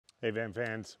Hey Van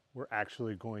fans, we're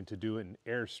actually going to do an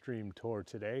Airstream tour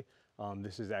today.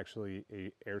 This is actually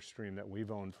a Airstream that we've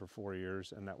owned for 4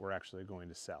 years and that we're actually going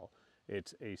to sell.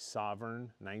 It's a Sovereign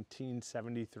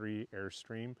 1973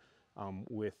 Airstream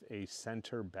with a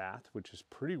center bath, which is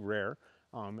pretty rare,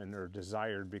 and they're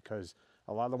desired because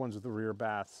a lot of the ones with the rear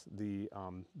baths, the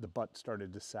butt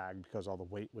started to sag because all the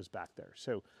weight was back there.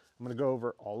 So I'm going to go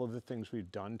over all of the things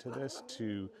we've done to this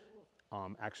to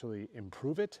actually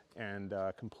improve it and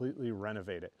completely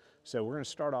renovate it. So we're going to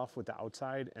start off with the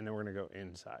outside and then we're going to go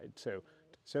inside.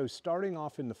 So starting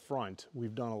off in the front,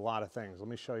 we've done a lot of things. Let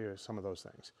me show you some of those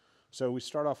things. So we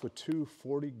start off with two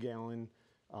 40-gallon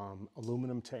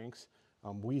aluminum tanks.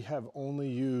 We have only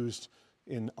used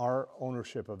in our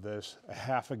ownership of this a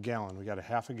half a gallon. We got a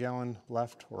half a gallon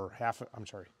left, or half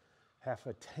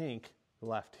a tank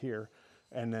left here,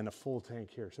 and then a full tank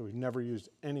here. So we've never used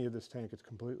any of this tank. It's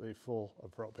completely full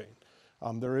of propane.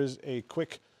 There is a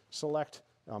quick select.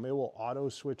 It will auto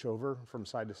switch over from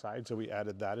side to side. So we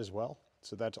added that as well.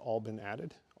 So that's all been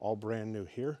added, all brand new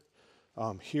here.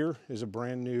 Here is a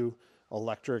brand new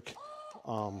electric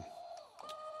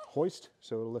hoist.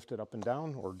 So it'll lift it up and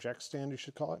down, or jack stand you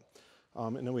should call it.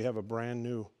 And then we have a brand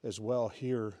new as well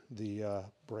here, the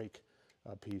brake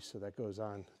piece. So that goes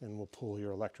on and will pull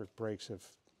your electric brakes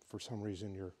if for some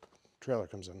reason your trailer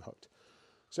comes unhooked.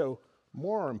 So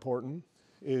more important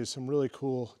is some really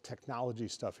cool technology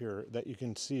stuff here that you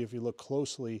can see if you look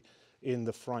closely in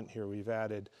the front here. We've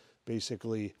added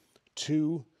basically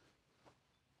two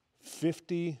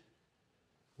 50,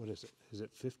 what is it? Is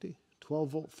it 50? 12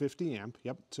 volt, 50 amp.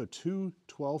 Yep. So two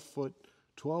 12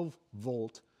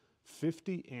 volt,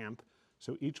 50 amp.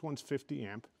 So each one's 50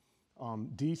 amp,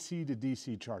 DC to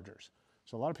DC chargers.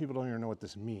 So a lot of people don't even know what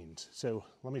this means. So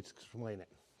let me explain it.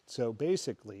 So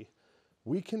basically,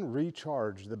 we can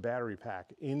recharge the battery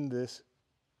pack in this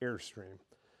Airstream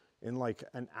in like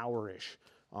an hour-ish.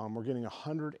 We're getting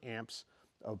 100 amps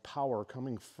of power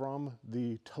coming from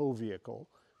the tow vehicle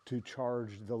to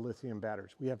charge the lithium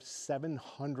batteries. We have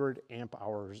 700 amp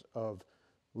hours of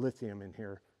lithium in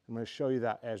here. I'm going to show you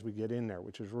that as we get in there,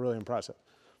 which is really impressive.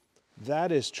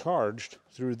 That is charged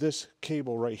through this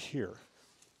cable right here.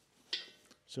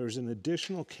 So there's an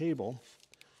additional cable.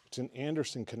 It's an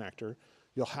Anderson connector.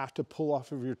 You'll have to pull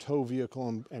off of your tow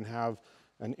vehicle and have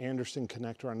an Anderson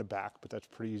connector on the back, but that's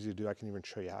pretty easy to do. I can even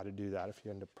show you how to do that if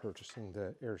you end up purchasing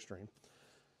the Airstream.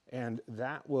 And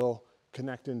that will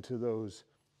connect into those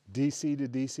DC to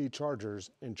DC chargers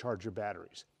and charge your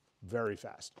batteries very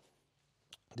fast.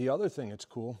 The other thing that's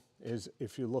cool is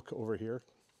if you look over here,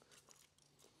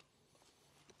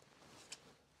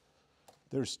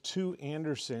 there's two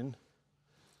Anderson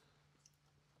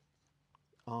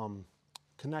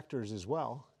connectors as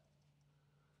well.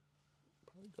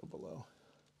 Probably go below.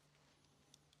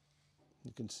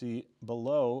 You can see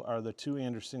below are the two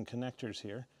Anderson connectors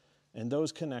here, and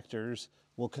those connectors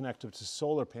will connect up to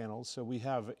solar panels. So we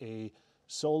have a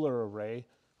solar array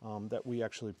that we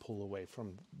actually pull away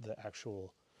from the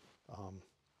actual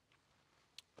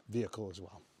vehicle as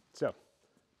well. So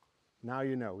now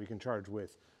you know we can charge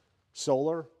with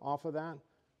solar off of that.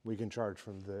 We can charge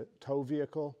from the tow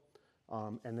vehicle.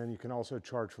 And then you can also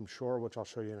charge from shore, which I'll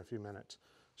show you in a few minutes.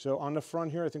 So on the front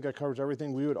here, I think that covers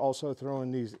everything. We would also throw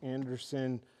in these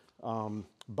Anderson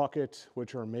buckets,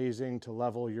 which are amazing to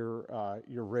level your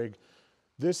rig.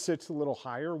 This sits a little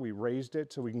higher. We raised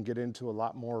it so we can get into a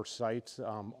lot more sites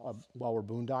while we're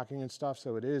boondocking and stuff.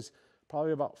 So it is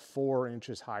probably about 4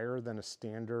 inches higher than a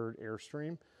standard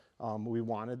Airstream. We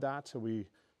wanted that so we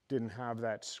didn't have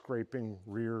that scraping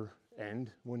rear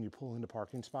end when you pull into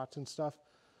parking spots and stuff.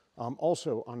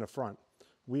 Also on the front,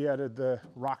 we added the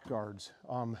rock guards.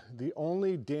 The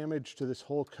only damage to this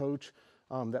whole coach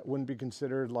that wouldn't be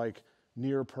considered like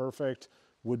near perfect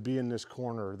would be in this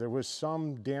corner. There was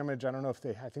some damage. I don't know if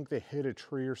I think they hit a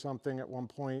tree or something at one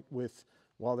point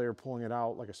while they were pulling it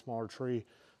out, like a smaller tree.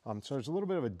 So there's a little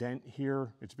bit of a dent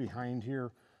here. It's behind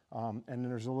here. And then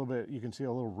there's a little bit, you can see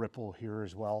a little ripple here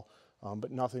as well, but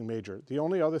nothing major. The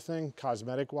only other thing,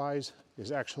 cosmetic wise,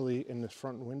 is actually in this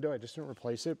front window. I just didn't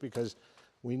replace it because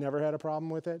we never had a problem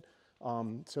with it.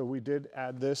 So we did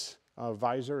add this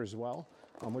visor as well,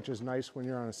 which is nice when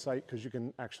you're on a site because you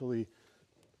can actually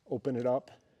open it up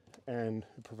and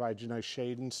it provides you nice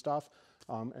shade and stuff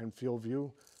and field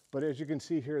view. But as you can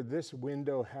see here, this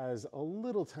window has a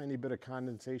little tiny bit of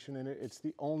condensation in it. It's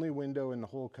the only window in the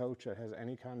whole coach that has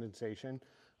any condensation.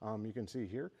 You can see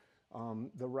here.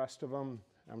 The rest of them,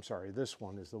 I'm sorry, this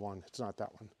one is the one, it's not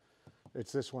that one.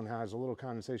 It's this one has a little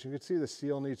condensation. You can see the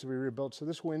seal needs to be rebuilt. So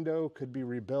this window could be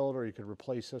rebuilt or you could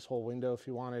replace this whole window if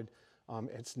you wanted.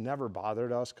 It's never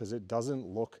bothered us because it doesn't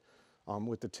look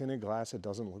With the tinted glass, it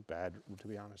doesn't look bad, to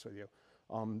be honest with you.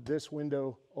 This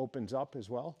window opens up as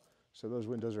well. So those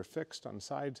windows are fixed on the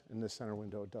sides, and this center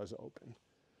window does open.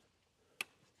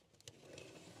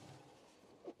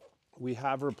 We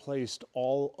have replaced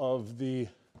all of the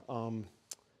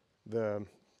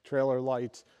trailer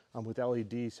lights with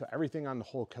LED. So everything on the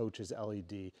whole coach is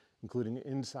LED, including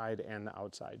inside and the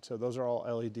outside. So those are all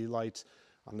LED lights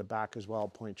on the back as well. I'll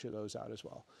point you those out as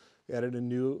well. We added a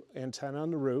new antenna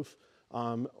on the roof.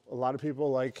 A lot of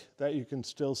people like that you can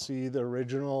still see the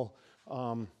original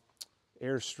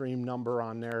Airstream number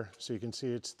on there. So you can see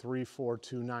it's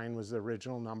 3429 was the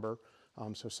original number.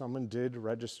 So someone did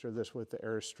register this with the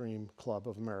Airstream Club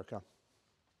of America.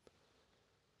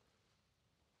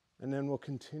 And then we'll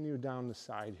continue down the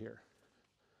side here.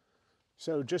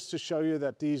 So just to show you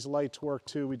that these lights work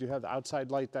too, we do have the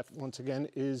outside light that once again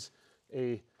is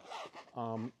a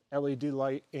LED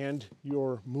light, and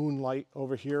your moon light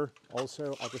over here.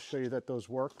 Also, I'll just show you that those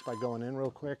work by going in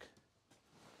real quick.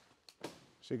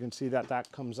 So you can see that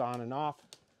that comes on and off.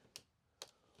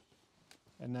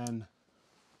 And then,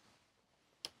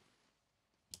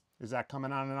 is that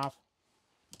coming on and off?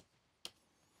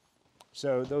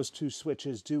 So those two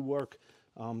switches do work,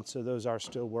 so those are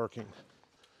still working.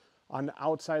 On the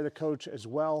outside of the coach as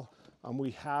well,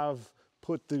 we have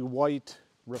put the white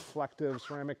reflective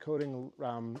ceramic coating,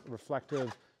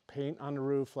 reflective paint on the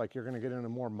roof, like you're going to get in a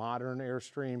more modern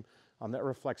Airstream that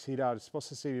reflects heat out. It's supposed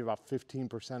to save you about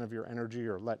 15% of your energy,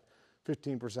 or let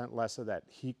 15% less of that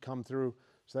heat come through.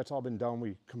 So that's all been done.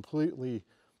 We completely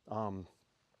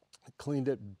cleaned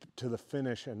it to the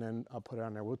finish, and then I'll put it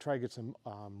on there. We'll try to get some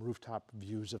rooftop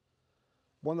views of.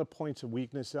 One of the points of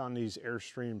weakness on these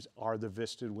Airstreams are the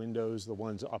visted windows, the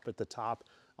ones up at the top.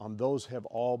 Those have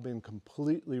all been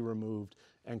completely removed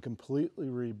and completely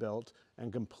rebuilt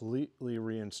and completely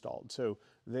reinstalled. So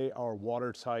they are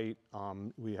watertight.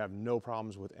 We have no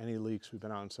problems with any leaks. We've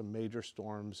been on some major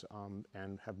storms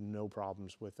and have no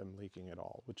problems with them leaking at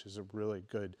all, which is a really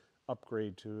good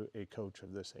upgrade to a coach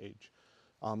of this age.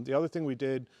 The other thing we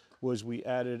did was we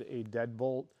added a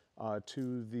deadbolt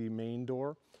to the main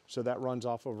door. So that runs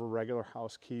off of a regular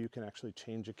house key. You can actually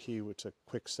change a key, which is a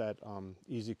quick set,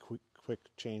 easy, quick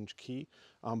change key.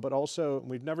 But also,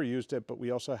 we've never used it, but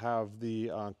we also have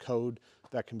the code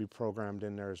that can be programmed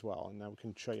in there as well. And now we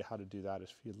can show you how to do that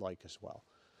if you'd like as well.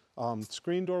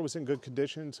 Screen door was in good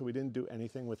condition, so we didn't do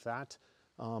anything with that.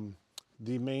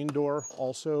 The main door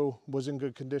also was in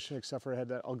good condition, except for it had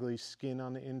that ugly skin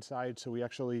on the inside. So we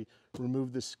actually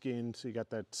removed the skin, so you got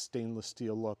that stainless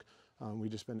steel look.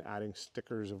 We've just been adding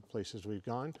stickers of places we've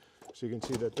gone. So you can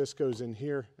see that this goes in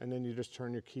here, and then you just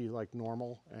turn your key like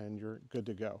normal, and you're good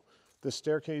to go. The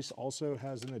staircase also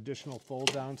has an additional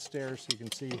fold down stairs, so you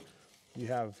can see you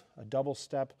have a double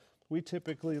step. We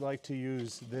typically like to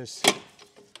use this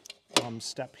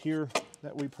step here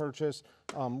that we purchased.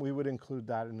 We would include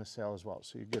that in the sale as well.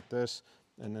 So you get this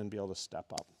and then be able to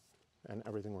step up, and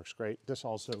everything works great. This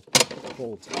also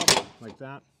folds up like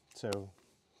that, so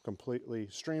completely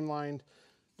streamlined.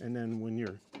 And then when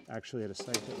you're actually at a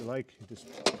site that you like, you just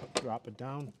drop it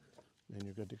down and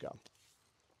you're good to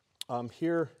go.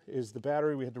 Here is the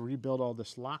battery. We had to rebuild all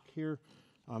this lock here.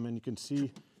 And you can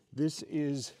see this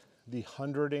is the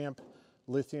 100 amp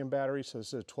lithium battery. So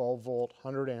this is a 12 volt,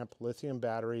 100 amp lithium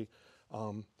battery,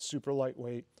 super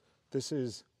lightweight. This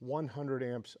is 100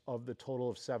 amps of the total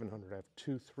of 700. I have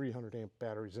two 300 amp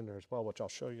batteries in there as well, which I'll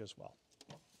show you as well.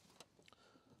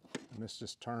 And this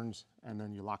just turns, and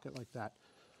then you lock it like that.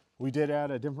 We did add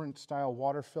a different style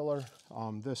water filler.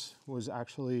 This was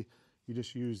actually, you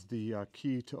just use the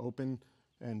key to open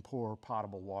and pour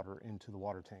potable water into the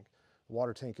water tank. The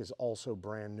water tank is also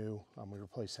brand new. We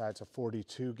replaced that. It's a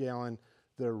 42 gallon,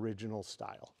 the original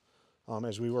style.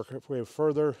 As we work our way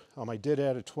further, I did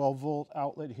add a 12 volt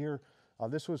outlet here.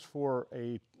 This was for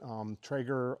a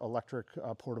Traeger electric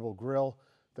portable grill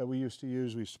that we used to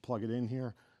use. We used to plug it in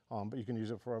here. But you can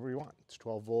use it for whatever you want. It's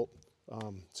 12 volt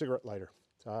cigarette lighter.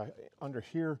 Under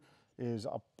here is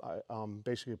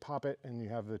basically a pop-it, and you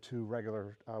have the two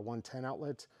regular 110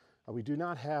 outlets. We do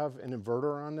not have an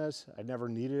inverter on this. I never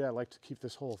needed it. I like to keep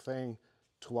this whole thing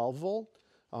 12 volt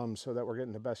so that we're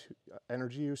getting the best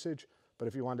energy usage. But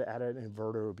if you wanted to add an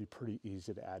inverter, it would be pretty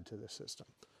easy to add to the system.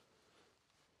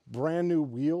 Brand new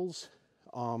wheels.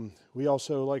 We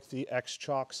also like the X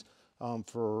chocks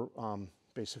for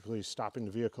basically stopping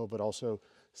the vehicle, but also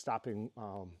stopping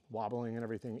wobbling and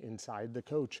everything inside the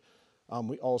coach.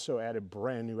 We also added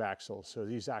brand new axles. So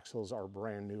these axles are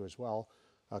brand new as well,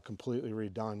 completely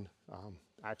redone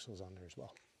axles on there as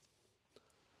well.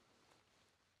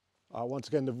 Once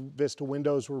again, the Vista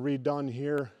windows were redone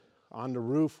here. On the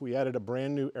roof, we added a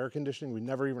brand new air conditioning. We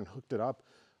never even hooked it up.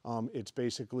 It's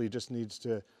basically just needs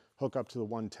to hook up to the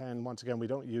 110. Once again, we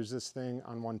don't use this thing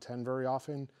on 110 very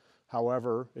often.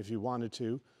 However, if you wanted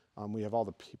to, we have all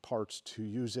the parts to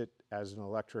use it as an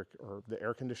electric or the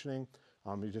air conditioning.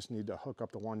 You just need to hook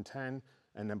up the 110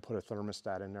 and then put a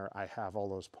thermostat in there. I have all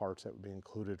those parts that would be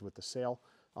included with the sale.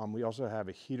 We also have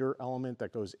a heater element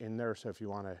that goes in there, so if you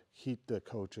want to heat the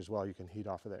coach as well, you can heat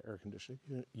off of that air conditioning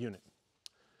unit.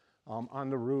 On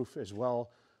the roof as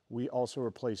well, we also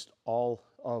replaced all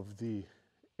of the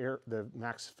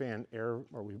max fan air,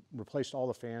 or we replaced all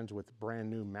the fans with brand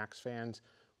new max fans.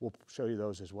 We'll show you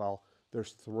those as well.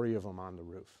 There's 3 of them on the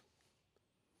roof.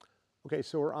 Okay,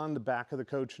 so we're on the back of the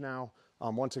coach now.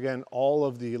 Once again, all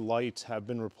of the lights have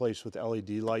been replaced with LED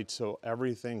lights, so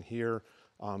everything here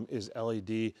is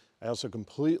LED. I also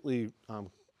completely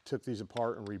took these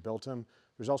apart and rebuilt them.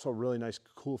 There's also a really nice,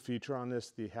 cool feature on this.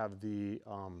 They have the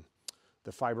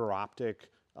fiber optic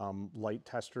light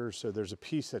testers. So there's a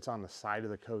piece that's on the side of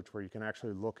the coach where you can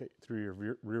actually look through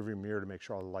your rearview mirror to make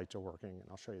sure all the lights are working, and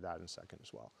I'll show you that in a second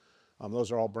as well.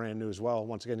 Those are all brand new as well.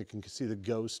 Once again, you can see the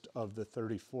ghost of the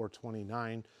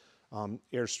 3429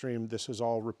 Airstream. This was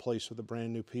all replaced with a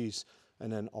brand new piece,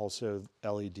 and then also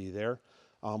LED there.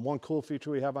 One cool feature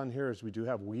we have on here is we do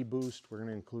have WeBoost. We're going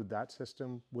to include that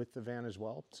system with the van as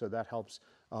well. So that helps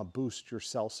boost your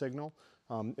cell signal.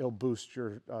 It'll boost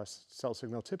your cell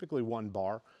signal, typically 1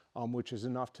 bar, which is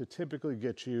enough to typically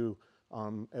get you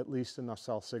at least enough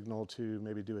cell signal to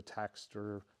maybe do a text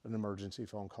or an emergency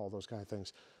phone call, those kind of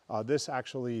things. This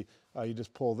actually, you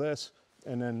just pull this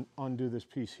and then undo this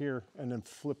piece here and then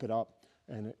flip it up,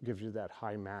 and it gives you that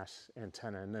high mass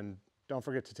antenna. And then don't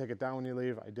forget to take it down when you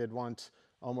leave. I did once,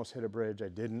 almost hit a bridge. I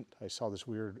didn't. I saw this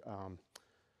weird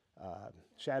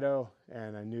shadow,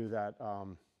 and I knew that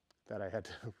that I had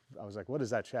to, I was like, what is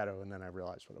that shadow? And then I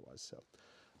realized what it was.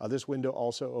 So this window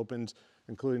also opens,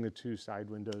 including the 2 side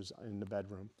windows in the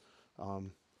bedroom.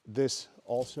 This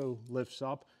also lifts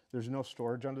up. There's no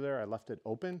storage under there. I left it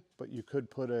open, but you could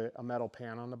put a metal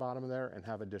pan on the bottom of there and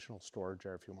have additional storage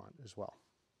there if you want as well.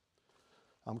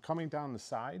 Coming down the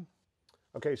side.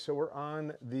 Okay, so we're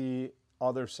on the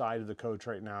other side of the coach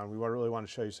right now, and we really want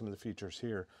to show you some of the features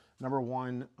here. Number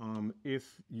 1,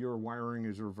 if your wiring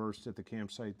is reversed at the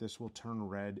campsite, this will turn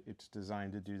red. It's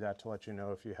designed to do that, to let you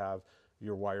know if you have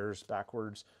your wires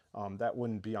backwards. That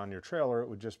wouldn't be on your trailer. It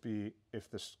would just be if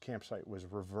this campsite was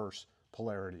reverse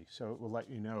polarity. So it will let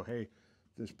you know, hey,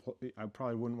 I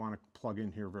probably wouldn't want to plug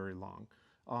in here very long.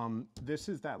 This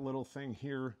is that little thing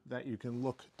here that you can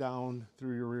look down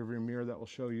through your rearview mirror that will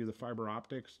show you the fiber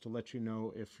optics to let you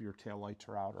know if your taillights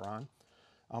are out or on.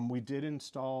 We did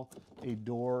install a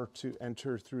door to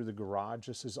enter through the garage.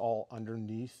 This is all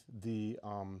underneath the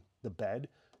bed,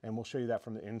 and we'll show you that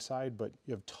from the inside, but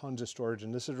you have tons of storage,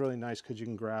 and this is really nice because you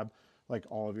can grab like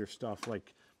all of your stuff,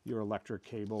 like your electric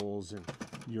cables and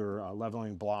your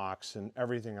leveling blocks and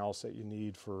everything else that you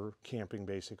need for camping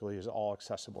basically is all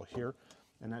accessible here.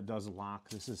 And that does lock.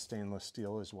 This is stainless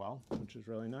steel as well, which is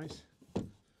really nice.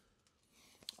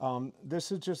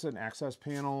 This is just an access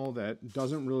panel that we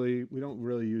don't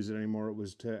really use it anymore. It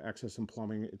was to access some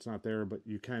plumbing. It's not there, but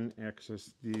you can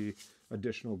access the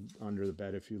additional under the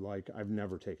bed if you like. I've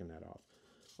never taken that off.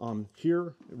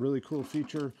 Here, a really cool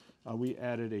feature, we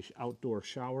added a outdoor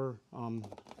shower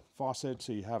faucet,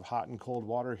 so you have hot and cold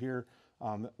water here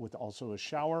with also a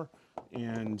shower,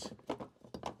 and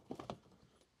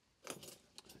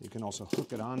you can also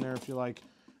hook it on there if you like.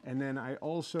 And then I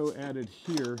also added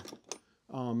here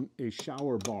a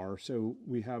shower bar. So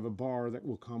we have a bar that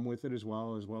will come with it as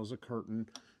well as a curtain.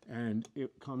 And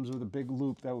it comes with a big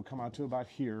loop that will come out to about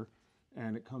here.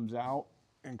 And it comes out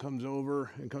and comes over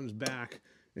and comes back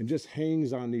and just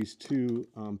hangs on these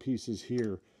 2 pieces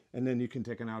here. And then you can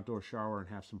take an outdoor shower and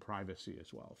have some privacy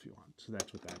as well if you want. So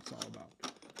that's what that's all about.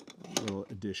 A little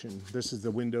addition. This is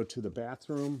the window to the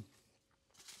bathroom.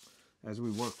 As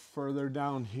we work further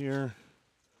down here,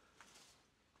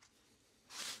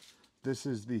 this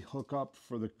is the hookup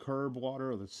for the curb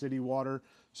water or the city water.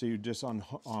 So you just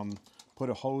put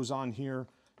a hose on here,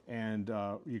 and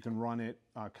you can run it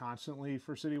constantly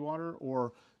for city water,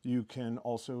 or you can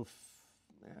also,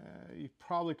 you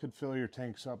probably could fill your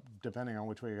tanks up depending on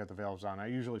which way you got the valves on. I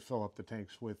usually fill up the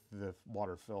tanks with the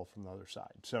water fill from the other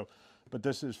side. So, but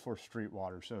this is for street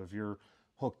water. So if you're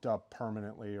hooked up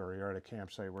permanently or you're at a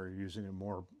campsite where you're using it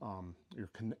more,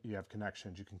 you have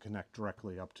connections, you can connect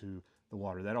directly up to the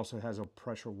water. That also has a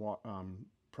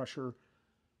pressure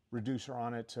reducer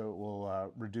on it, so it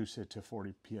will reduce it to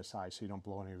 40 psi so you don't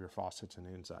blow any of your faucets in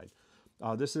the inside.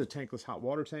 This is a tankless hot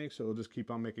water tank, so it'll just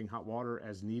keep on making hot water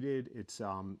as needed.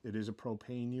 It is a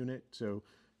propane unit, so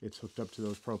it's hooked up to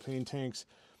those propane tanks.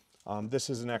 This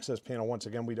is an access panel. Once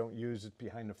again, we don't use it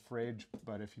behind the fridge,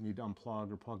 but if you need to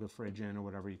unplug or plug the fridge in or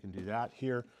whatever, you can do that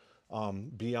here.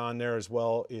 Beyond there as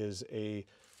well is a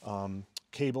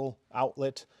cable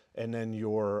outlet, and then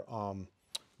your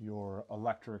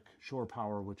electric shore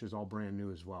power, which is all brand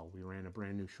new as well. We ran a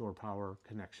brand new shore power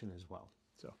connection as well.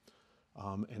 So,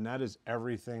 and that is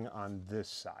everything on this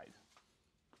side.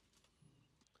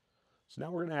 So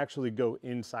now we're going to actually go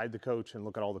inside the coach and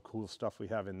look at all the cool stuff we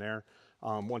have in there.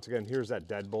 Once again, here's that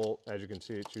deadbolt. As you can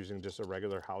see, it's using just a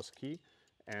regular house key,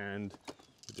 and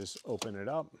you just open it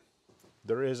up.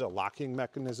 There is a locking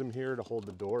mechanism here to hold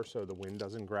the door so the wind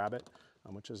doesn't grab it,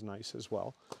 which is nice as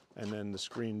well. And then the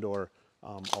screen door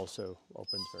also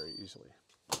opens very easily.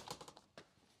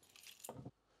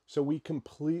 So we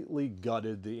completely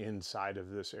gutted the inside of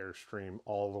this Airstream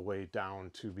all the way down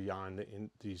to beyond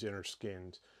these inner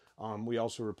skins. We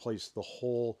also replaced the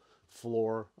whole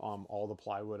floor, all the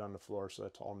plywood on the floor, so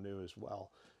that's all new as well.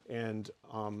 And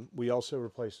we also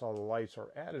replaced all the lights, or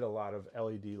added a lot of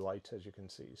LED lights, as you can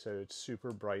see. So it's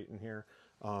super bright in here.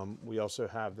 We also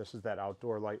have, this is that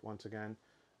outdoor light once again,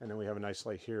 and then we have a nice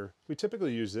light here. We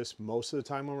typically use this most of the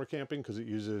time when we're camping because it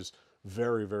uses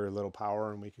very, very little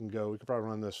power, and we could probably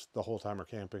run this the whole time we're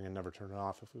camping and never turn it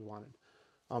off if we wanted.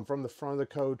 From the front of the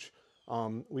coach,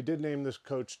 we did name this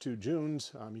coach 2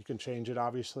 Junes. You can change it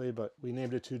obviously, but we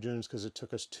named it 2 Junes because it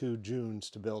took us 2 Junes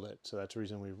to build it. So that's the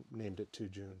reason we named it 2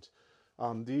 Junes.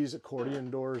 These accordion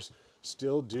doors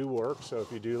still do work. So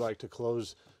if you do like to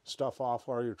close stuff off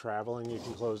while you're traveling, you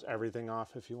can close everything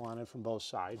off if you wanted from both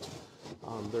sides.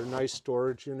 They're nice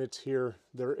storage units here.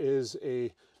 There is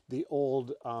the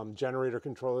old generator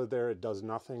controller there. It does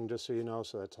nothing, just so you know,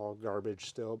 so that's all garbage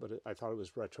still, but I thought it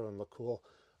was retro and looked cool.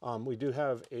 We do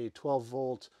have a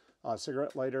 12-volt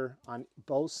cigarette lighter on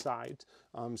both sides.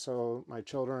 So my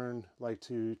children like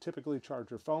to typically charge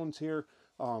their phones here.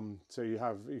 So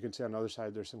you can see on the other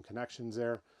side there's some connections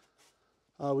there.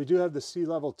 We do have the Sea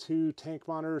Level 2 tank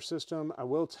monitor system. I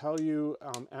will tell you,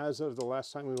 as of the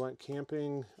last time we went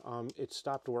camping, it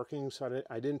stopped working, so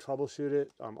I didn't troubleshoot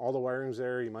it. All the wiring's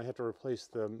there. You might have to replace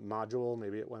the module.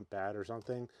 Maybe it went bad or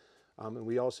something. And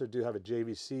we also do have a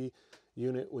JVC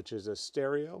unit, which is a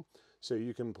stereo. So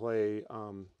you can play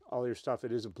all your stuff.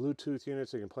 It is a Bluetooth unit,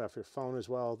 so you can play off your phone as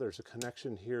well. There's a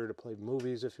connection here to play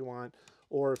movies if you want,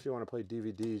 or if you want to play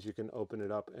DVDs, you can open it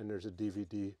up, and there's a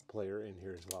DVD player in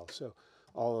here as well. So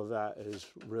all of that is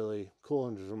really cool,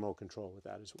 and there's remote control with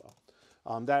that as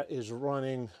well. That is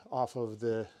running off of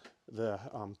the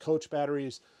coach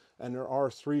batteries, and there are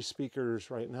 3 speakers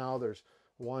right now. There's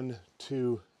 1,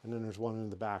 2, and then there's one in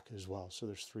the back as well. So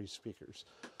there's 3 speakers.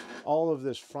 All of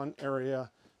this front area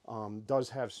does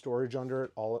have storage under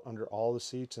it, under all the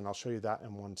seats, and I'll show you that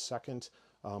in 1 second.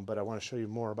 But I want to show you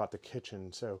more about the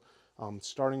kitchen. So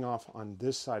starting off on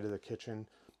this side of the kitchen,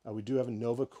 we do have a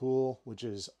Nova Cool, which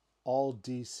is all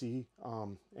DC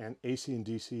and AC and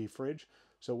DC fridge.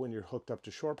 So when you're hooked up to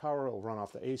shore power, it'll run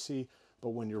off the AC, but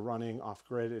when you're running off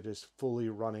grid, it is fully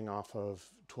running off of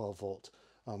 12 volt.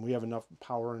 We have enough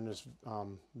power in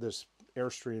this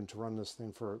Airstream to run this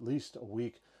thing for at least a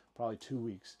week, probably 2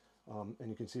 weeks. And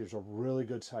you can see there's a really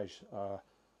good size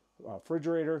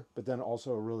refrigerator, but then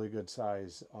also a really good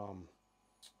size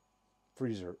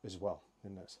freezer as well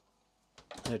in this.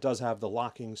 And it does have the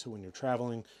locking, so when you're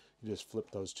traveling, you just flip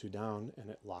those 2 down and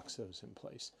it locks those in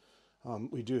place.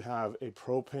 We do have a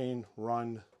propane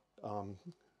run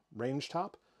range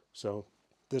top. So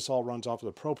this all runs off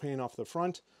of the propane off the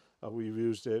front. We've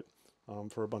used it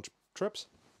for a bunch of trips.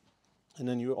 And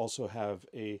then you also have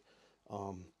a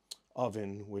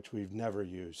oven, which we've never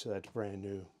used. So that's brand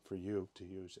new for you to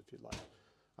use if you'd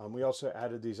like. We also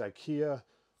added these IKEA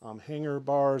hanger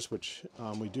bars, which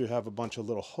we do have a bunch of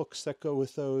little hooks that go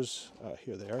with those.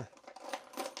 Here they are.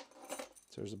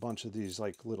 So there's a bunch of these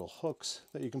like little hooks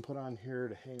that you can put on here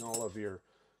to hang all of your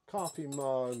coffee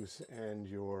mugs and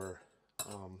your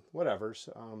whatevers,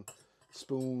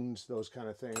 spoons, those kind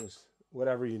of things,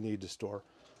 whatever you need to store.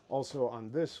 Also on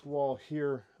this wall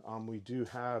here, we do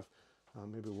have,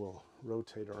 maybe we'll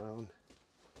rotate around.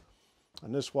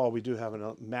 On this wall, we do have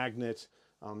a magnet,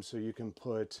 so you can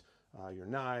put your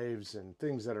knives and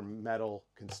things that are metal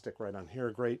can stick right on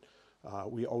here. Great.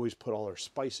 We always put all our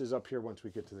spices up here once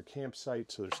we get to the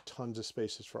campsite, so there's tons of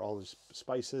spaces for all the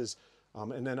spices.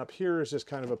 And then up here is just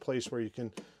kind of a place where you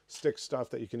can stick stuff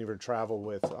that you can even travel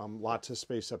with. Lots of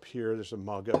space up here. There's a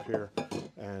mug up here,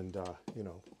 and you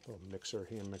know, a little mixer,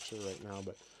 hand mixer right now,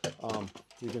 but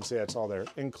you can see that's all there,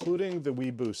 including the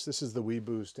Wii Boost. This is the Wii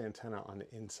Boost antenna on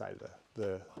the inside of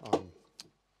the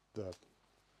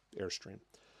Airstream.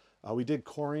 We did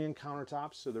Corian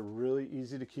countertops, so they're really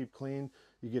easy to keep clean.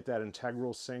 You get that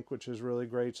integral sink, which is really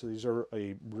great. So these are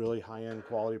a really high-end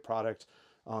quality product.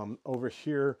 Over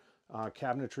here,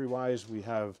 cabinetry-wise, we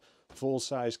have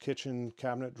full-size kitchen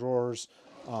cabinet drawers.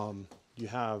 You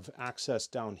have access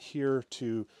down here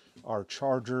to our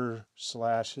charger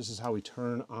slash, this is how we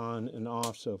turn on and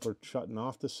off. So if we're shutting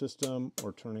off the system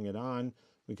or turning it on,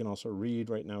 we can also read.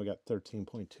 Right now we got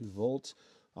 13.2 volts.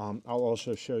 I'll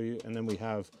also show you, and then we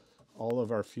have all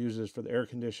of our fuses for the air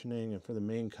conditioning and for the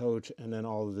main coach, and then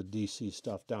all of the DC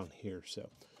stuff down here. So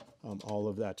all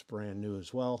of that's brand new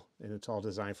as well, and it's all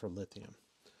designed for lithium.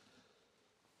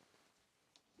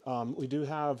 We do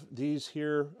have these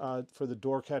here for the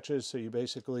door catches. So you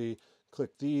basically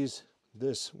click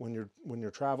this when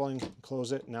you're traveling,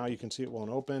 close it. Now you can see it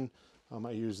won't open.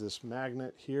 I use this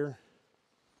magnet here,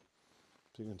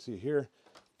 so you can see here,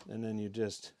 and then you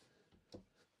just,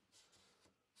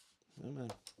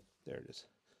 there it is,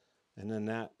 and then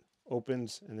that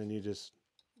opens, and then you just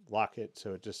lock it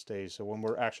so it just stays. So when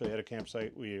we're actually at a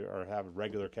campsite, we have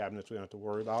regular cabinets we don't have to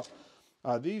worry about.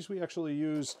 These we actually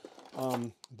use.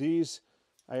 These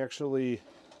I actually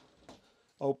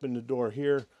open the door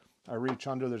here. I reach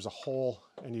under. There's a hole,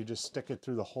 and you just stick it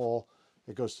through the hole.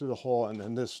 It goes through the hole, and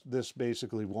then this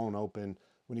basically won't open.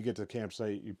 When you get to the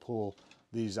campsite, you pull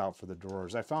these out for the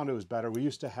drawers. I found it was better. We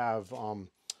used to have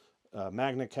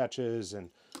magnet catches and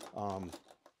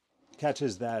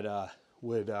catches that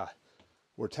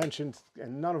were tensioned,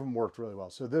 and none of them worked really well.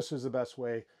 So this is the best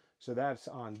way. So that's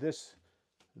on this,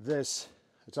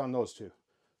 it's on those two.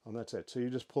 That's it. So you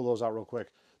just pull those out real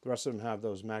quick. The rest of them have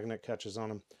those magnet catches on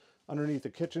them. Underneath the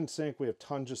kitchen sink, we have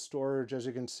tons of storage. As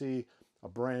you can see, a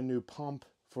brand new pump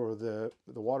for the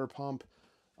water pump.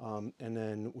 And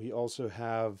then we also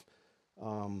have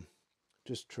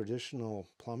just traditional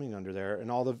plumbing under there,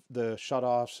 and all the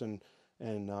shutoffs and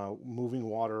moving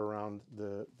water around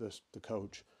the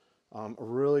coach. A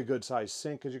really good sized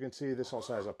sink, as you can see. This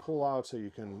also has a pull out, so you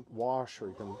can wash, or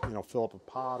you can fill up a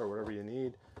pot or whatever you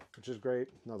need, which is great.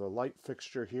 Another light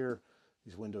fixture here.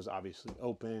 These windows obviously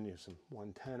open. You have some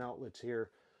 110 outlets here.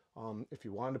 If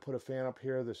you wanted to put a fan up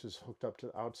here, this is hooked up to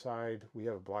the outside. We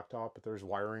have a blacktop, but there's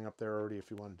wiring up there already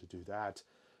if you wanted to do that.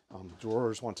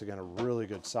 Drawers, once again, a really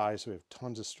good size, so we have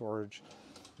tons of storage.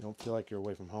 You don't feel like you're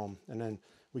away from home. And then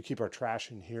we keep our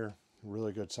trash in here.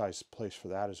 Really good size place for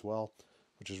that as well,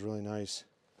 which is really nice.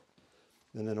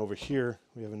 And then over here,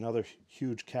 we have another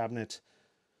huge cabinet,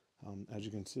 as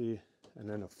you can see, and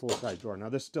then a full-size drawer. Now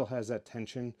this still has that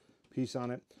tension piece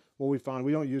on it. What we found,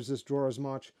 we don't use this drawer as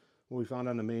much. What we found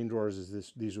on the main drawers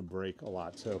is these would break a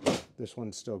lot. So this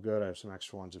one's still good. I have some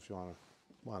extra ones if you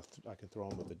want I can throw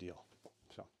them with the deal.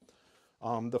 So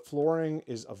the flooring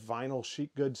is a vinyl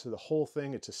sheet good. So the whole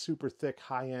thing, it's a super thick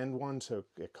high-end one. So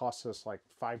it costs us like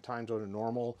 5 times what a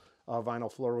normal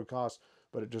vinyl floor would cost,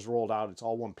 but it just rolled out. It's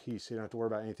all one piece. So you don't have to worry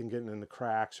about anything getting in the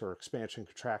cracks or expansion,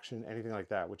 contraction, anything like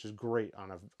that, which is great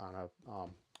on a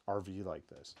RV like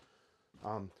this.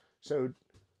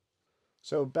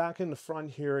 So back in the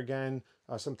front here again,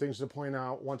 some things to point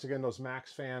out. Once again, those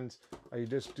max fans, you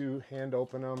just do hand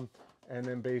open them, and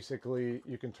then basically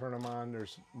you can turn them on.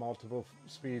 There's multiple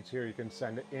speeds here. You can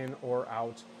send it in or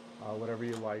out, whatever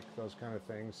you like, those kind of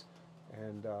things.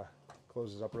 And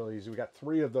closes up really easy. We got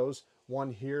 3 of those,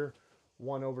 one here,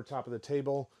 one over top of the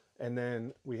table, and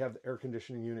then we have the air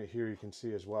conditioning unit here you can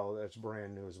see as well. That's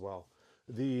brand new as well.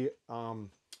 The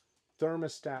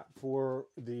thermostat for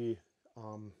the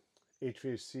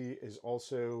HVAC is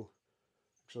also,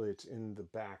 actually it's in the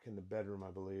back in the bedroom,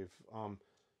 I believe.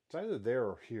 It's either there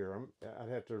or here. I'd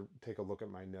have to take a look at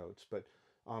my notes, but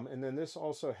and then this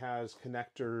also has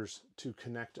connectors to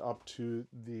connect up to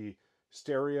the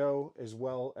stereo as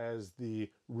well as the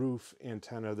roof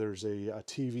antenna. There's a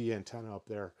TV antenna up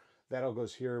there. That all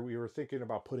goes here. We were thinking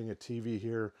about putting a TV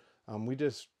here. We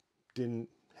just didn't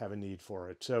have a need for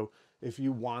it. So if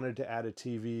you wanted to add a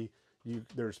TV,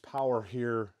 there's power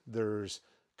here, there's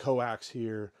coax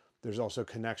here, there's also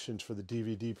connections for the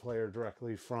DVD player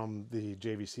directly from the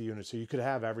JVC unit. So you could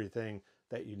have everything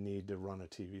that you need to run a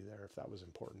TV there if that was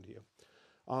important to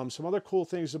you. Some other cool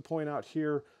things to point out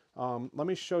here. Let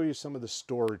me show you some of the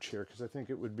storage here, because I think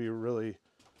it would be really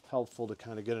helpful to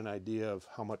kind of get an idea of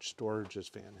how much storage this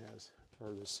van has,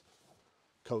 or this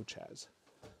coach has.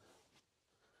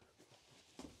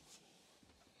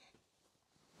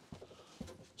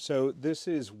 So this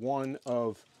is one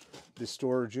of the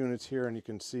storage units here, and you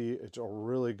can see it's a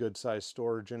really good size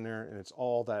storage in there, and it's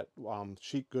all that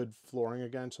sheet good flooring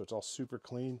again, so it's all super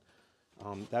clean.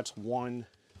 That's one.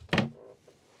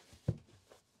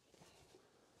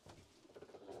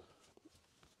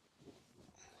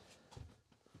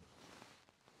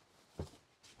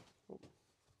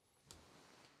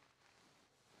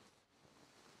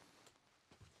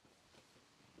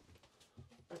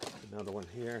 Another one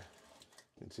here.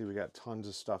 You can see we got tons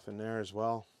of stuff in there as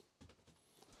well.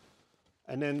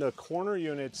 And then the corner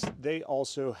units, they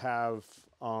also have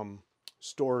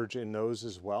storage in those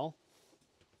as well.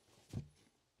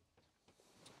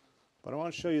 But I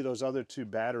want to show you those other two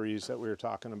batteries that we were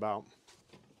talking about.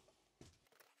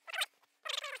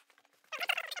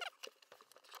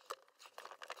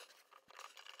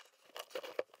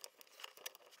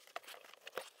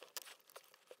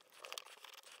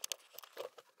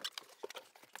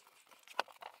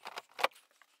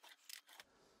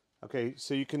 Okay,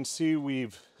 so you can see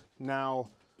we've now,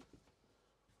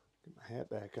 get my hat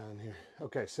back on here.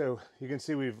 Okay, so you can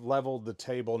see we've leveled the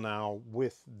table now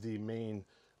with the main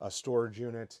storage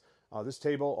units. This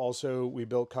table also we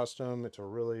built custom. It's a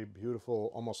really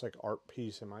beautiful, almost like art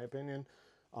piece in my opinion.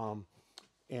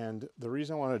 And the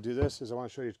reason I want to do this is I want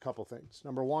to show you a couple things.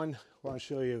 Number one, I want to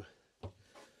show you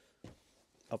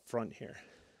up front here.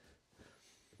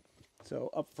 So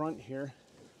up front here,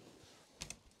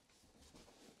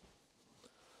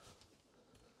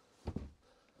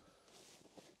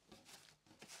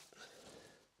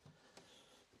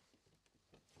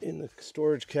 in the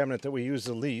storage cabinet that we use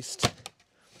the least,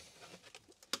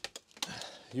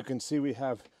 you can see we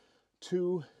have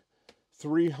two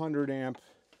 300 amp,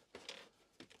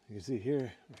 you can see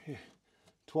here,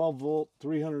 12 volt,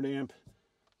 300 amp,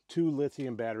 two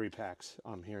lithium battery packs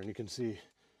here. And you can see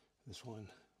this one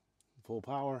full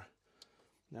power,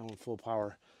 that one full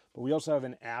power. But we also have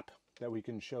an app that we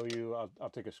can show you. I'll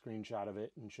take a screenshot of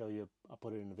it and show you. I'll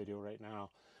put it in the video right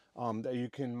now. That you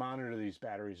can monitor these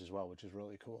batteries as well, which is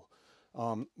really cool.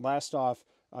 Last off,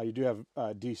 you do have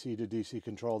DC to DC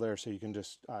control there, so you can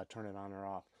just turn it on or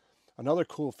off. Another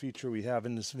cool feature we have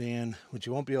in this van, which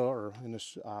you won't be able, or in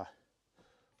this,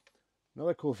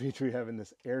 another cool feature we have in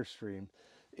this Airstream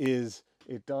is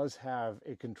it does have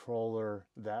a controller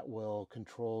that will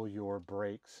control your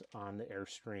brakes on the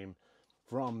Airstream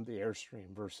from the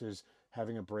Airstream versus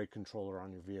having a brake controller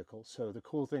on your vehicle. So the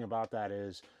cool thing about that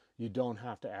is you don't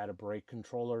have to add a brake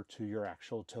controller to your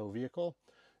actual tow vehicle.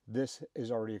 This is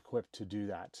already equipped to do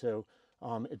that. So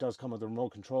it does come with a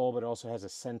remote control, but it also has a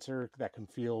sensor that can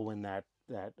feel when that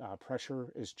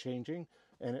pressure is changing,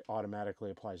 and it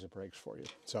automatically applies the brakes for you.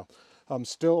 So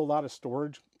still a lot of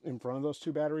storage in front of those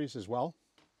two batteries as well.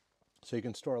 So you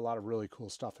can store a lot of really cool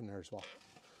stuff in there as well.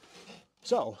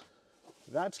 So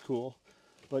that's cool,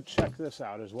 but check this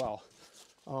out as well.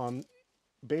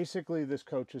 Basically, this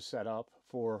coach is set up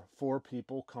for 4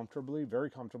 people comfortably,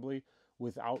 very comfortably,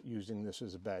 without using this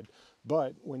as a bed.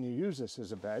 But when you use this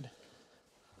as a bed,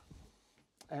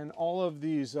 and all of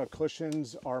these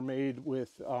cushions are made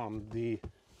with the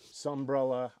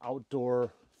Sunbrella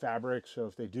outdoor fabric, so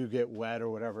if they do get wet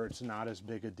or whatever, it's not as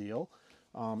big a deal.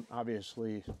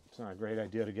 Obviously, it's not a great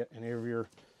idea to get any of your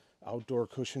outdoor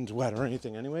cushions wet or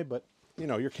anything anyway, but you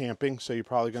know, you're camping, so you're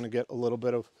probably going to get a little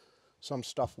bit of some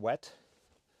stuff wet.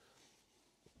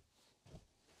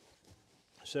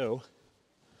 So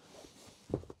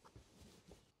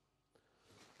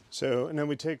and then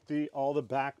we take all the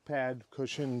back pad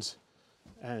cushions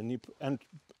and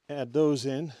add those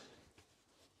in.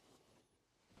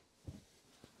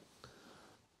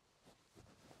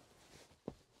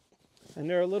 And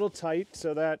they're a little tight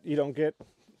so that you don't get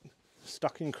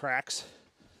stuck in cracks.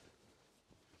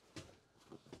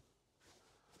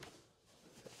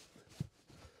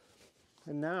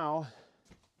 And now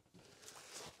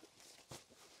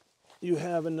you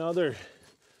have another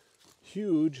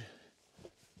huge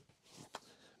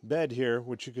bed here,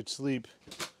 which you could sleep,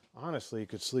 honestly, you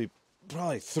could sleep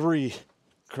probably 3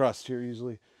 across here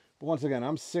easily. But once again,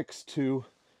 I'm 6'2",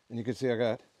 and you can see I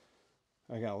got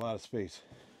a lot of space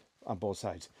on both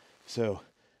sides. So,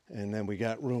 and then we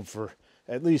got room for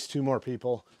at least 2 more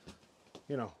people.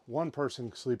 You know, one person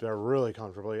can sleep there really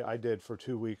comfortably. I did for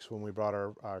 2 weeks when we brought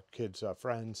our kids'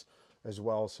 friends as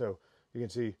well. So you can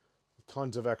see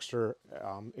tons of extra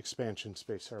expansion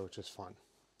space there, which is fun.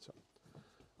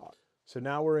 So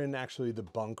now we're in actually the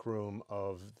bunk room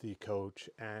of the coach,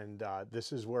 and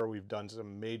this is where we've done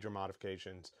some major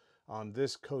modifications.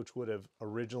 This coach would have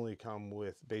originally come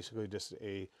with basically just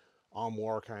a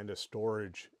armoire kind of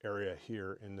storage area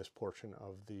here in this portion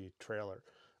of the trailer.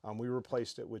 We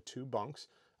replaced it with 2 bunks.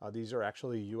 These are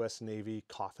actually US Navy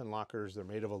coffin lockers. They're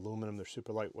made of aluminum. They're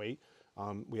super lightweight.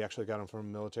 We actually got them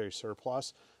from military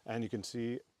surplus, and you can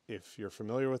see, if you're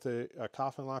familiar with a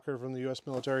coffin locker from the US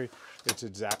military, it's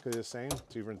exactly the same.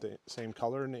 It's even the same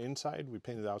color in the inside. We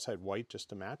painted the outside white just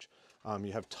to match.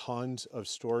 You have tons of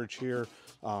storage here.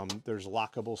 There's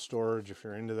lockable storage if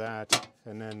you're into that,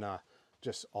 and then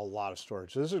just a lot of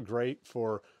storage. So this is great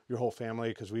for your whole family,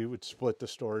 because we would split the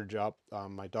storage up.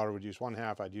 My daughter would use one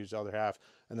half, I'd use the other half,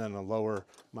 and then the lower,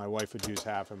 my wife would use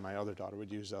half, and my other daughter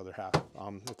would use the other half.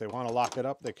 If they want to lock it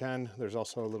up, they can. There's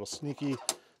also a little sneaky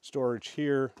storage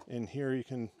here. In here, you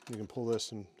can pull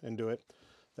this and do it.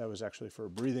 That was actually for a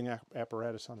breathing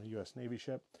apparatus on a US Navy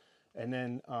ship. And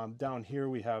then down here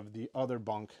we have the other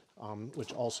bunk,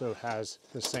 which also has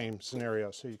the same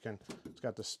scenario. So it's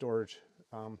got the storage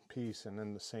piece, and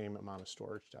then the same amount of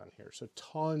storage down here. So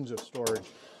tons of storage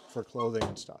for clothing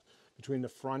and stuff. Between the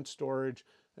front storage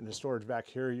and the storage back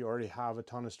here, you already have a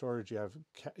ton of storage.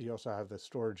 You also have the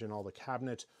storage in all the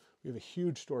cabinets. We have a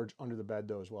huge storage under the bed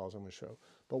though, as well, as I'm going to show.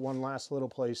 But one last little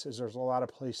place is there's a lot of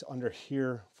place under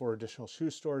here for additional shoe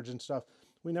storage and stuff.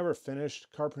 We never finished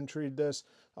carpentry this.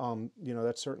 You know,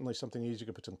 that's certainly something easy. You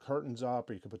could put some curtains up,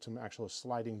 or you could put some actual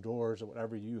sliding doors, or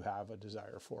whatever you have a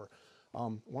desire for.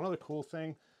 One other cool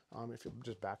thing, if you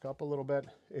just back up a little bit,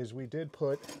 is we did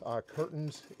put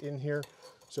curtains in here.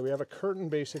 So we have a curtain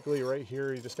basically right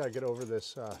here. You just got to get over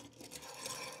this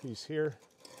piece here,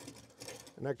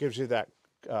 and that gives you that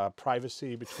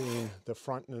privacy between the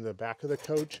front and the back of the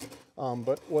coach.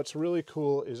 But what's really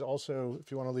cool is also,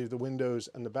 if you want to leave the windows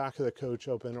and the back of the coach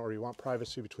open, or you want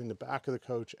privacy between the back of the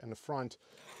coach and the front,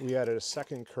 we added a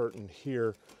second curtain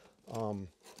here.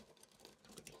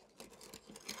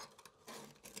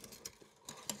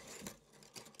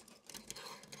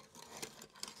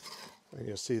 And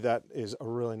you'll see that is a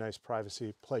really nice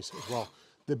privacy place as well.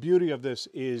 The beauty of this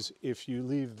is, if you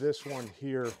leave this one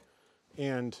here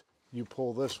and you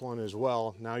pull this one as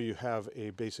well, now you have a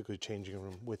basically changing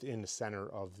room within the center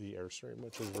of the Airstream,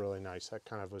 which is really nice. That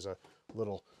kind of was a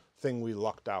little thing we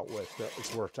lucked out with. That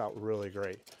it's worked out really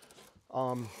great.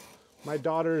 My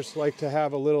daughters like to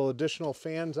have a little additional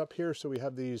fans up here, so we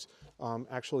have these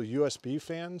actual USB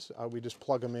fans. We just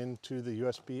plug them into the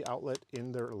USB outlet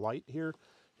in their light here.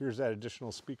 Here's that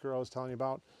additional speaker I was telling you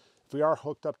about. If we are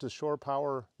hooked up to shore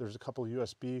power, there's a couple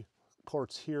USB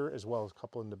ports here, as well as a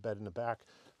couple in the bed in the back,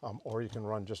 or you can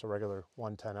run just a regular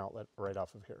 110 outlet right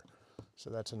off of here. So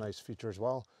that's a nice feature as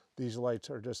well. These lights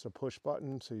are just a push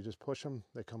button, so you just push them,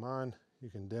 they come on,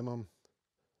 you can dim them,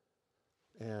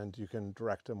 and you can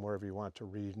direct them wherever you want to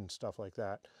read and stuff like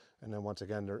that. And then once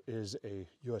again, there is a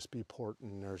USB port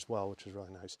in there as well, which is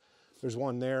really nice. There's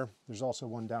one there. There's also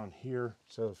one down here.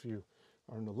 So if you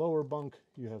are in the lower bunk,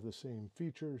 you have the same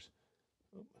features.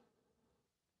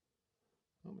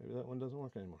 Oh, maybe that one doesn't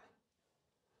work anymore.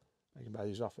 I can buy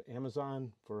these off of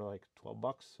Amazon for like 12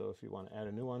 bucks. So if you want to add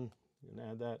a new one, you can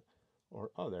add that.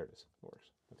 Or, oh, there it is. It works.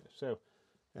 Okay, so,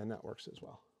 and that works as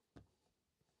well.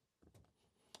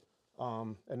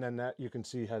 And then that, you can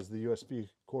see, has the USB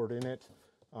cord in it,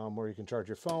 where you can charge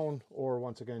your phone, or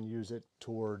once again use it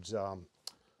towards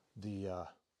the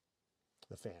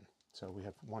fan. So we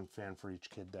have one fan for each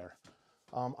kid there.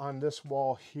 On this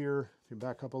wall here, if you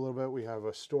back up a little bit, we have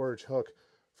a storage hook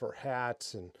for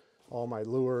hats and all my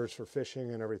lures for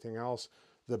fishing and everything else.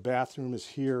 The bathroom is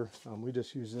here. We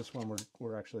just use this when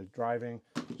we're actually driving,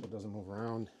 so it doesn't move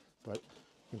around. But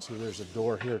you can see there's a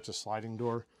door here. It's a sliding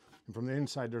door. And from the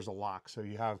inside, there's a lock. So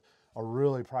you have a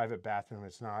really private bathroom.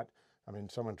 It's not, I mean,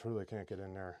 someone truly can't get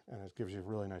in there, and it gives you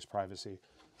really nice privacy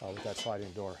with that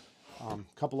sliding door. A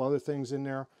couple other things in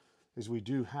there is we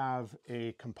do have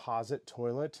a composite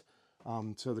toilet.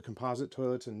 So the composite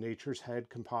toilet's a Nature's Head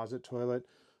composite toilet.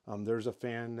 There's a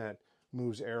fan that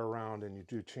moves air around, and you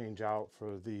do change out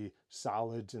for the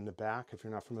solids in the back. If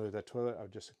you're not familiar with that toilet, I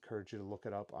would just encourage you to look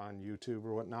it up on YouTube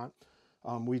or whatnot.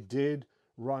 We did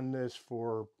run this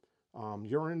for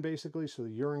urine, basically. So the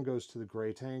urine goes to the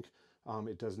gray tank.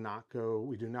 It does not go,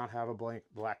 we do not have a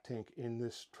black tank in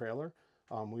this trailer.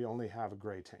 We only have a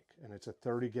gray tank, and it's a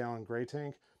 30-gallon gray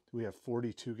tank. We have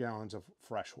 42 gallons of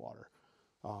fresh water.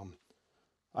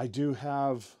 I do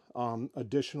have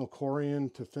additional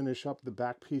corian to finish up the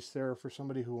back piece there for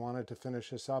somebody who wanted to finish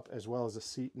this up, as well as a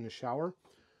seat in the shower.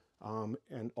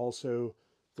 And also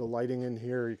the lighting in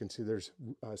here, you can see there's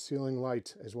ceiling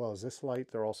light as well as this light.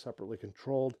 They're all separately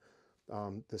controlled.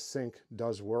 The sink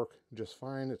does work just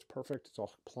fine. It's perfect. It's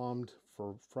all plumbed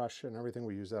for fresh and everything.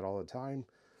 We use that all the time.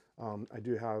 I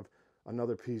do have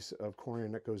another piece of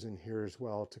corian that goes in here as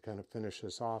well to kind of finish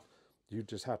this off. You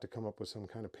just have to come up with some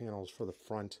kind of panels for the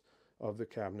front of the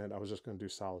cabinet. I was just going to do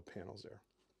solid panels there.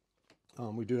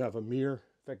 We do have a mirror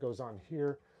that goes on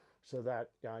here so that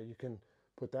you can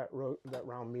put that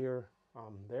round mirror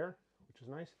there, which is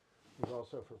nice. There's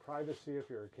also for privacy, if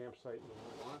you're at a campsite and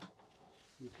you want,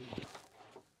 you can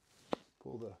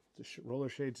pull the roller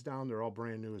shades down. They're all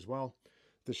brand new as well.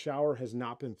 The shower has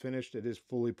not been finished. It is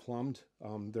fully plumbed.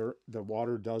 The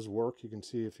water does work. You can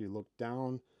see if you look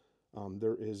down,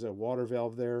 there is a water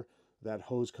valve there. That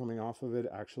hose coming off of it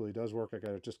actually does work. I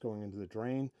got it just going into the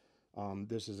drain.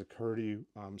 This is a Curdy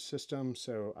system,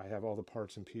 so I have all the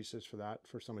parts and pieces for that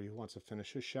for somebody who wants to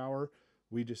finish his shower.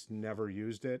 We just never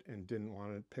used it and didn't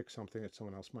want to pick something that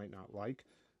someone else might not like.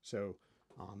 So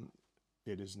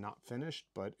it is not finished,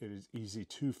 but it is easy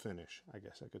to finish, I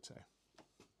guess I could say.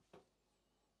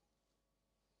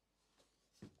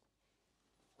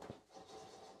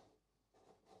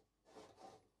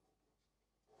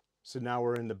 So now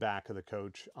we're in the back of the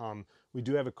coach. We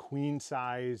do have a queen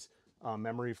size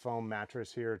memory foam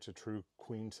mattress here. It's a true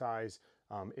queen size.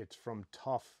 It's from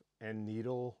Tough and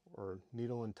Needle, or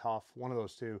Needle and Tough, one of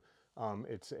those two.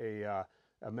 It's a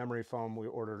memory foam we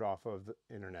ordered off of the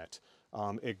internet.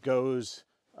 It goes,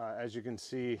 as you can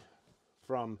see,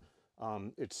 from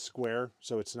it's square,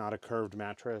 so it's not a curved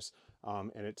mattress,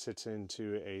 and it sits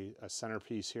into a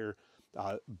centerpiece here.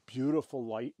 Beautiful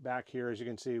light back here, as you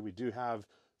can see. We do have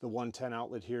the 110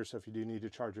 outlet here, so if you do need to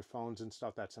charge your phones and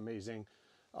stuff, that's amazing.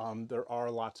 There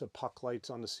are lots of puck lights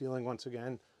on the ceiling once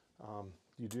again.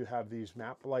 You do have these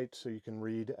map lights, so you can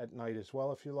read at night as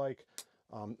well if you like.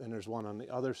 And there's one on the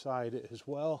other side as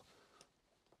well.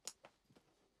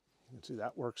 You can see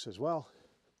that works as well.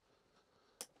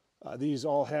 These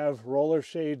all have roller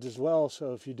shades as well,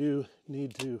 so if you do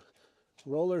need to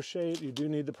roller shade, you do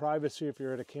need the privacy. If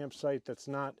you're at a campsite that's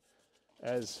not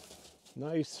as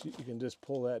nice, you can just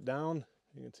pull that down.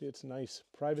 You can see it's nice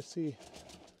privacy.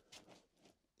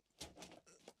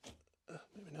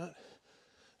 Maybe not.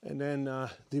 And then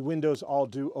the windows all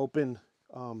do open,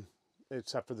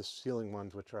 except for the ceiling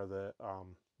ones, which are the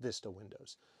Vista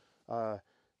windows.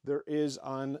 There is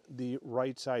on the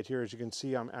right side here, as you can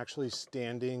see, I'm actually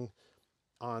standing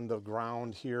on the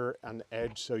ground here on the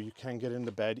edge, so you can get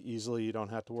into bed easily. You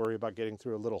don't have to worry about getting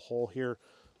through a little hole here,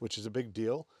 which is a big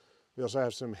deal. We also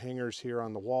have some hangers here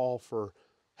on the wall for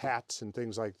hats and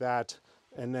things like that.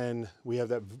 And then we have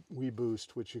that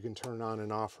WeBoost, which you can turn on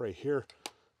and off right here.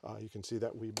 You can see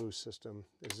that WeBoost system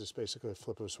is just basically a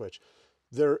flip of a switch.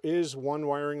 There is one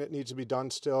wiring that needs to be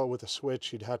done still with a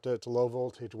switch. You'd have to, it's a low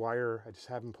voltage wire. I just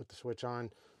haven't put the switch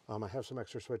on. I have some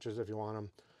extra switches if you want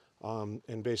them.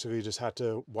 And basically you just have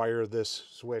to wire this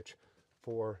switch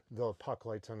for the puck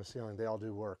lights on the ceiling. They all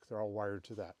do work. They're all wired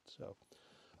to that. So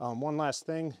one last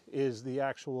thing is the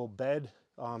actual bed.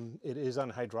 It is on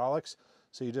hydraulics.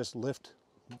 So you just lift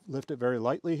it very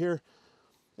lightly here.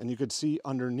 And you could see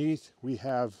underneath we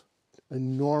have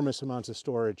enormous amounts of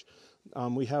storage.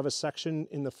 We have a section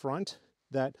in the front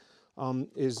that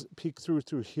is peeked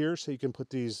through here, so you can put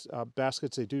these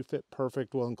baskets. They do fit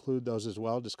perfect. We'll include those as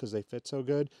well just because they fit so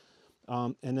good.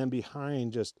 And then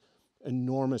behind, just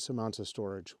enormous amounts of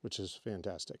storage, which is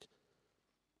fantastic.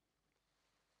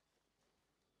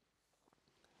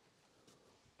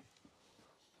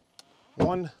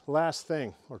 One last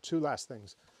thing, or two last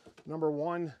things. Number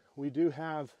one, we do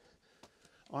have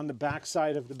on the back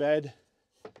side of the bed,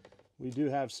 we do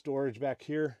have storage back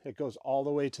here. It goes all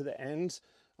the way to the ends.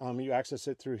 You access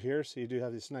it through here, so you do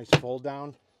have this nice fold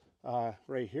down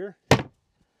right here.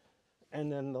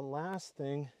 And then the last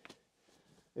thing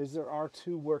is there are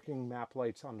two working map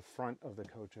lights on the front of the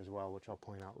coach as well, which I'll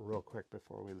point out real quick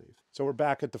before we leave. So we're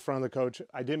back at the front of the coach.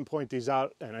 I didn't point these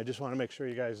out, and I just want to make sure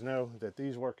you guys know that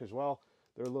these work as well.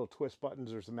 They're little twist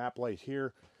buttons. There's a map light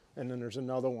here, and then there's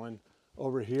another one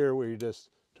over here where you just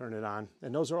turn it on.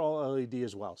 And those are all LED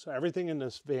as well. So everything in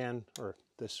this van, or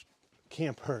this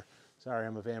camper, sorry,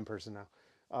 I'm a van person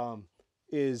now,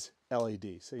 is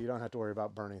LED. So you don't have to worry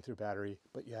about burning through battery,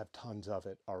 but you have tons of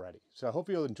it already. So I hope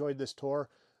you enjoyed this tour.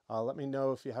 Let me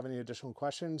know if you have any additional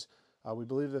questions. We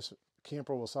believe this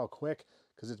camper will sell quick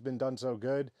because it's been done so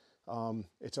good.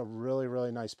 It's a really,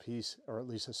 really nice piece, or at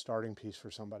least a starting piece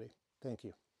for somebody. Thank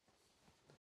you.